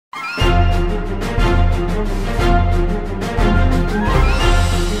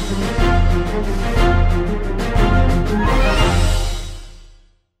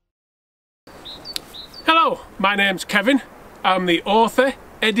Hello, my name's Kevin. I'm the author,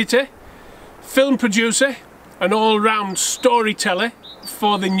 editor, film producer and all-round storyteller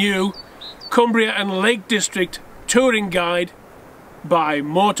for the new Cumbria and Lake District touring guide by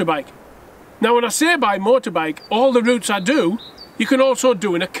motorbike. Now when I say by motorbike, all the routes I do, you can also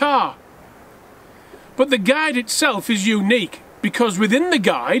do in a car. But the guide itself is unique because within the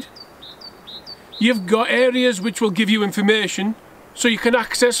guide you've got areas which will give you information so you can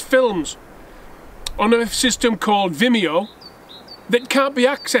access films on a system called Vimeo that can't be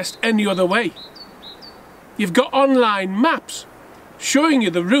accessed any other way. You've got online maps showing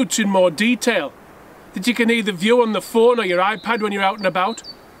you the routes in more detail that you can either view on the phone or your iPad when you're out and about,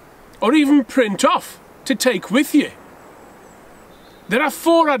 or even print off to take with you. There are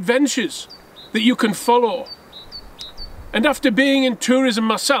 4 adventures that you can follow, and after being in tourism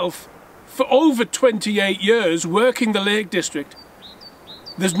myself for over 28 years working the Lake District,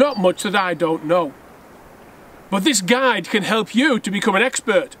 there's not much that I don't know. But this guide can help you to become an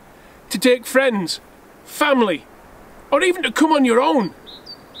expert, to take friends, family, or even to come on your own,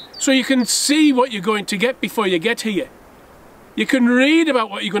 so you can see what you're going to get before you get here. You can read about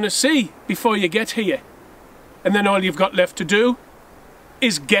what you're going to see before you get here, and then all you've got left to do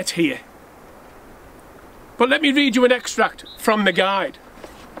is get here. But let me read you an extract from the guide.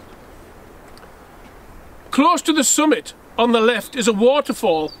 Close to the summit on the left is a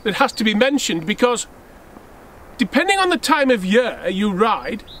waterfall that has to be mentioned because depending on the time of year you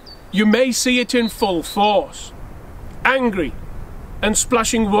ride, you may see it in full force, angry and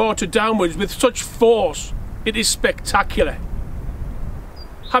splashing water downwards with such force it is spectacular.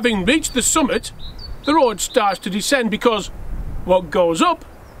 Having reached the summit, the road starts to descend because what goes up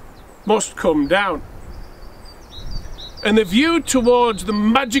must come down. And the view towards the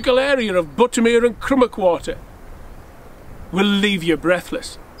magical area of Buttermere and Crummock Water will leave you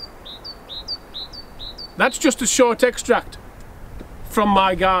breathless. That's just a short extract from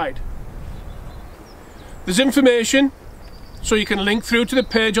my guide. There's information so you can link through to the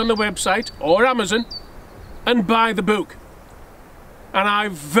page on the website or Amazon and buy the book. And I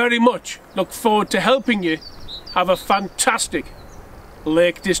very much look forward to helping you have a fantastic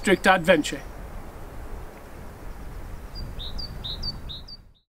Lake District adventure.